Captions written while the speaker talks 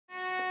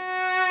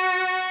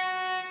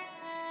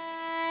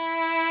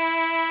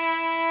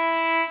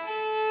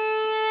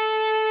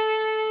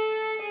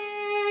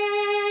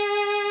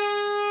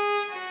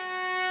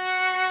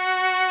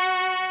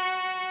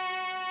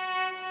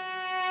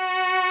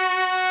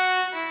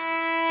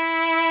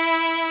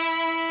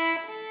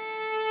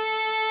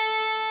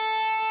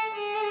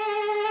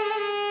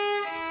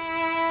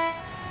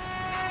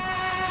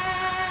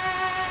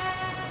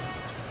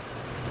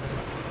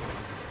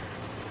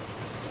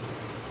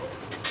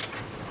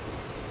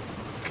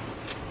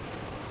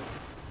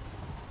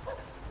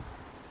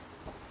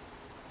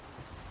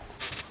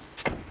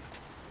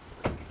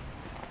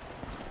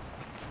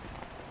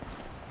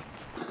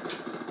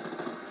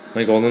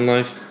My goal in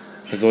life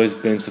has always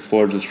been to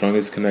forge the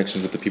strongest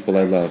connections with the people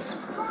I love.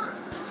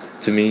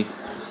 To me,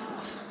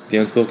 the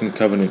unspoken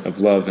covenant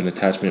of love and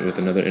attachment with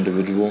another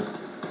individual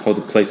holds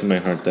a place in my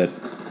heart that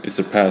is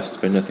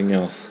surpassed by nothing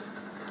else.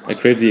 I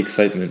crave the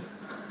excitement,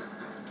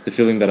 the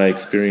feeling that I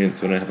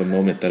experience when I have a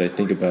moment that I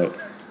think about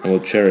and will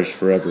cherish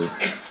forever.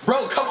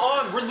 Bro, come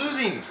on, we're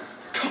losing!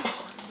 Come on!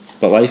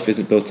 But life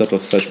isn't built up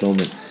of such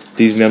moments.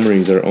 These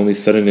memories are only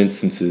sudden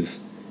instances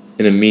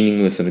in a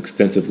meaningless and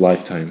extensive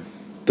lifetime.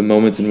 The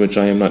moments in which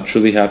I am not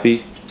truly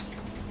happy,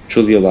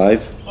 truly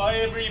alive,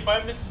 Bye,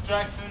 Bye, Mrs.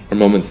 Jackson. are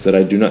moments that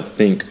I do not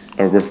think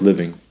are worth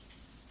living.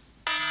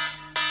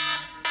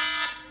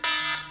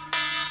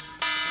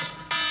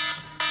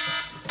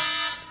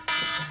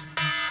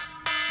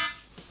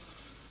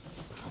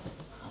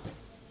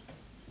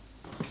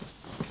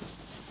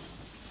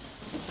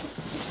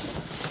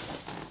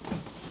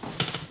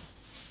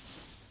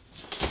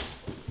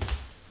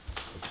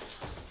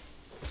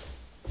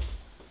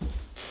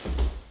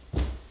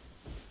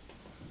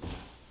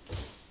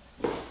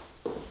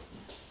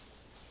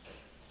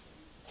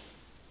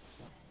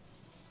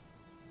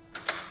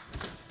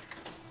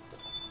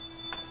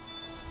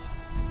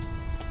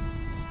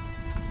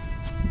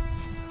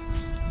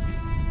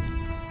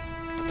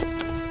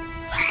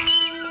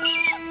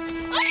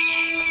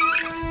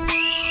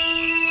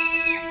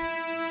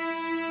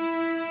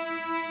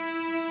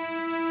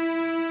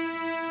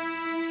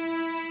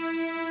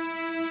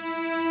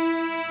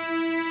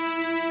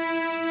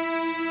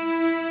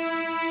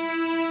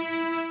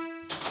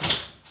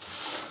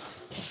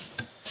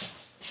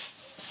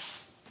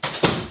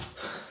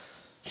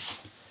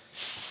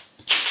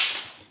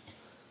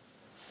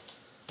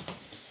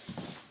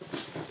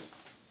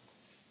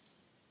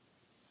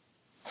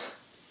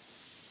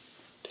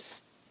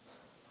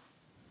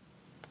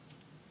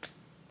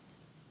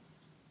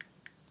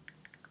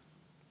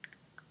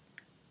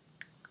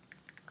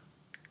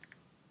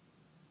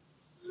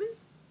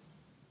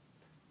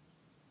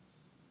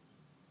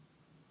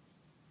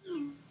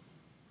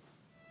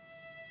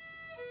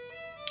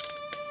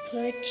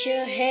 Put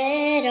your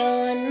head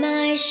on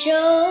my shoulder,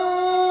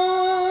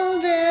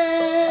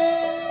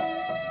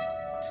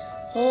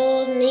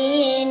 hold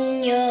me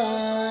in your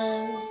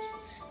arms,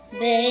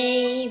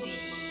 baby.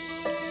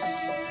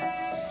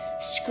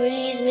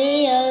 Squeeze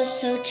me oh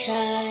so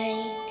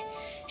tight,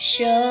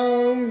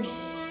 show me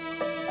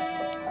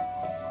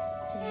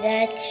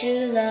that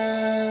you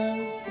love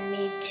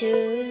me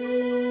too.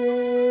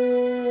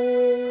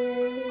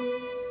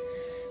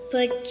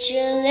 Put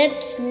your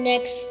lips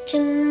next to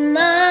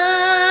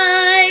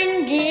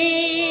mine,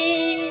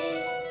 dear.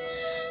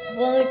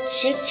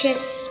 Won't you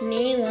kiss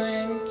me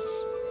once,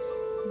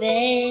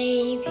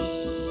 baby?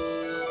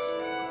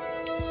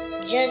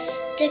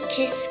 Just a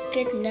kiss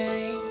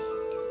goodnight,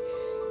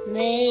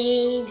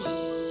 maybe.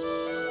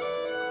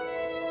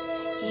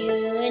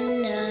 You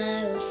and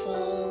I will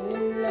fall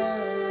in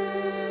love.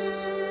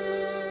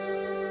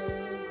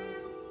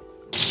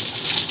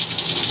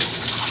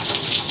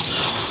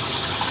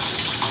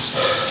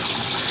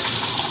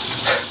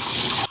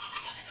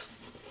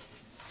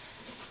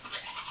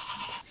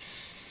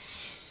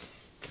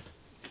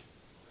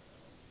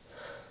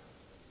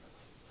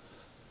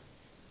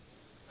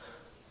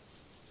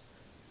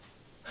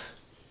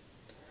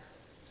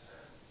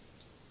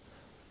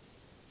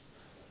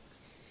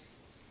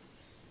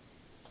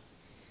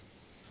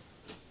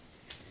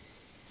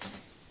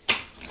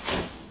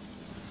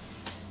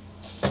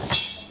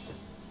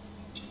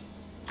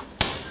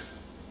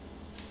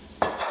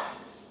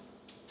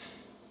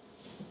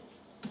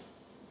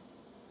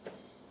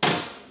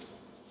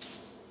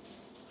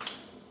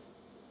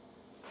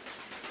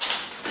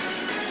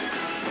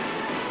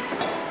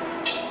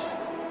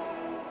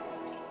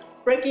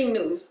 Breaking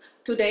news.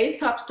 Today's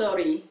top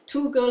story.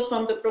 2 girls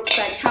from the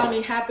Brookside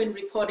County have been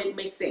reported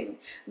missing.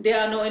 There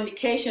are no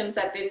indications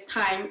at this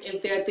time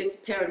if their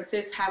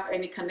disappearances have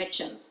any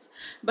connections.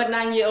 But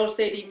 9-year-old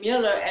Sadie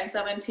Miller and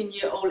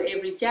 17-year-old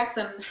Avery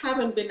Jackson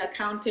haven't been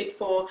accounted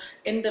for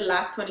in the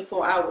last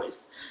 24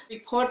 hours.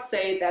 Reports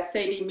say that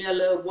Sadie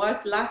Miller was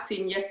last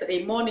seen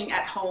yesterday morning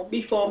at home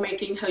before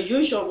making her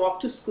usual walk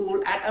to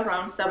school at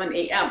around 7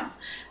 a.m.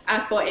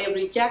 As for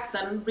Avery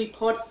Jackson,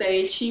 reports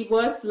say she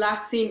was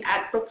last seen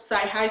at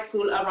Brookside High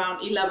School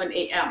around 11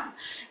 a.m.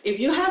 If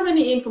you have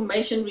any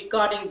information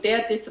regarding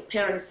their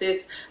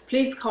disappearances,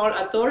 please call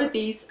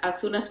authorities as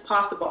soon as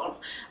possible.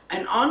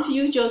 And on to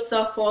you,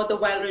 Joseph, for the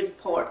weather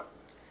report.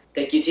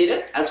 Thank you,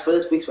 Tina. As for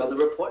this week's weather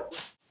report,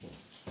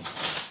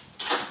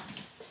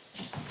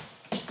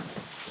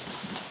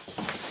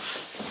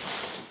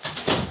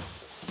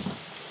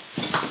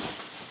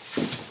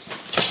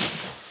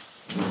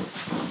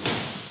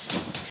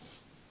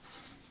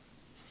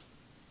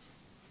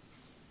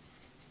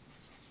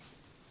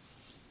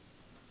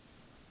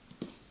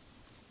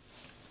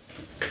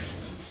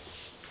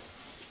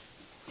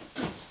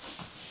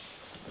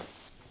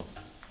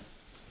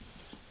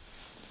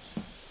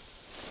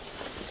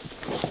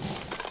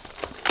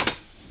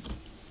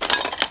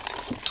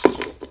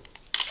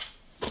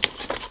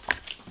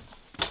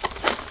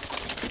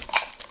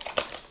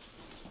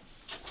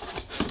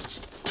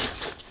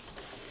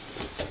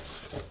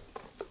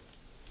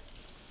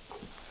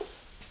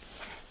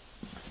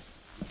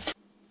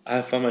 I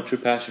have found my true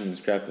passion in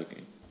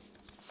scrapbooking.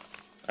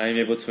 I am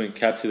able to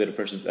encapsulate a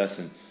person's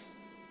essence,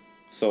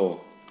 soul,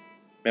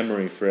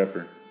 memory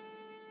forever.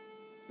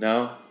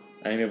 Now,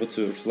 I am able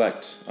to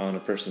reflect on a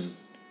person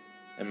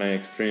and my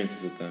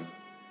experiences with them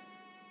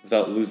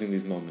without losing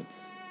these moments.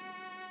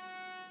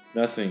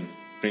 Nothing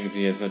brings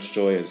me as much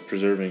joy as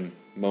preserving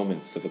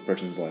moments of a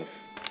person's life.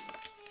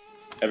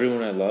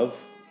 Everyone I love,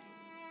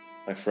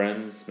 my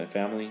friends, my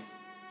family,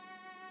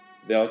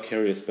 they all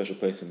carry a special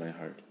place in my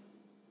heart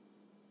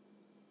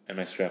and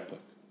my scrapbook.